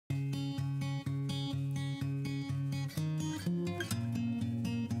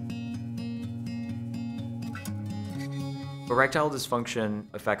Erectile dysfunction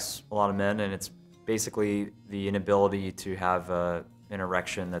affects a lot of men, and it's basically the inability to have an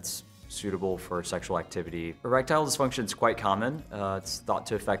erection that's suitable for sexual activity. Erectile dysfunction is quite common. It's thought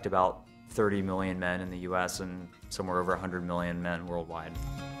to affect about 30 million men in the US and somewhere over 100 million men worldwide.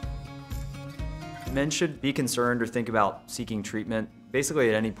 Men should be concerned or think about seeking treatment basically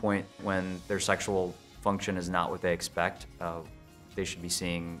at any point when their sexual function is not what they expect. They should be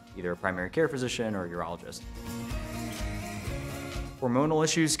seeing either a primary care physician or a urologist. Hormonal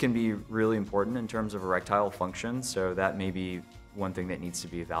issues can be really important in terms of erectile function, so that may be one thing that needs to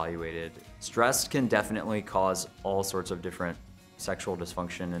be evaluated. Stress can definitely cause all sorts of different sexual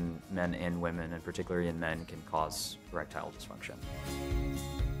dysfunction in men and women, and particularly in men can cause erectile dysfunction.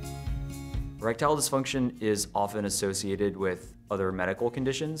 Erectile dysfunction is often associated with other medical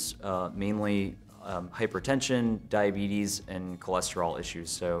conditions, mainly hypertension, diabetes, and cholesterol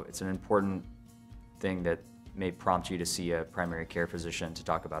issues. So it's an important thing that may prompt you to see a primary care physician to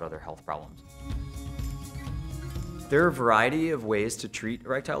talk about other health problems. There are a variety of ways to treat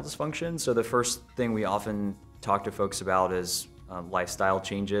erectile dysfunction. So the first thing we often talk to folks about is lifestyle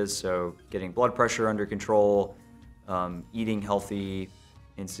changes. So getting blood pressure under control, eating healthy,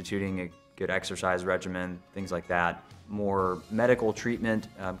 instituting a good exercise regimen, things like that. More medical treatment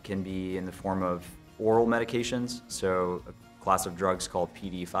can be in the form of oral medications. So a class of drugs called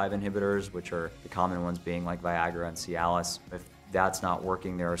PDE5 inhibitors, which are the common ones being like Viagra and Cialis. If that's not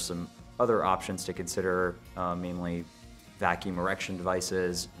working, there are some other options to consider, mainly vacuum erection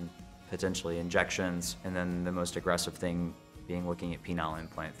devices, and potentially injections, and then the most aggressive thing being looking at penile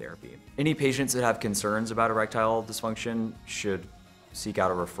implant therapy. Any patients that have concerns about erectile dysfunction should seek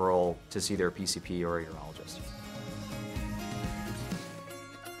out a referral to see their PCP or a urologist.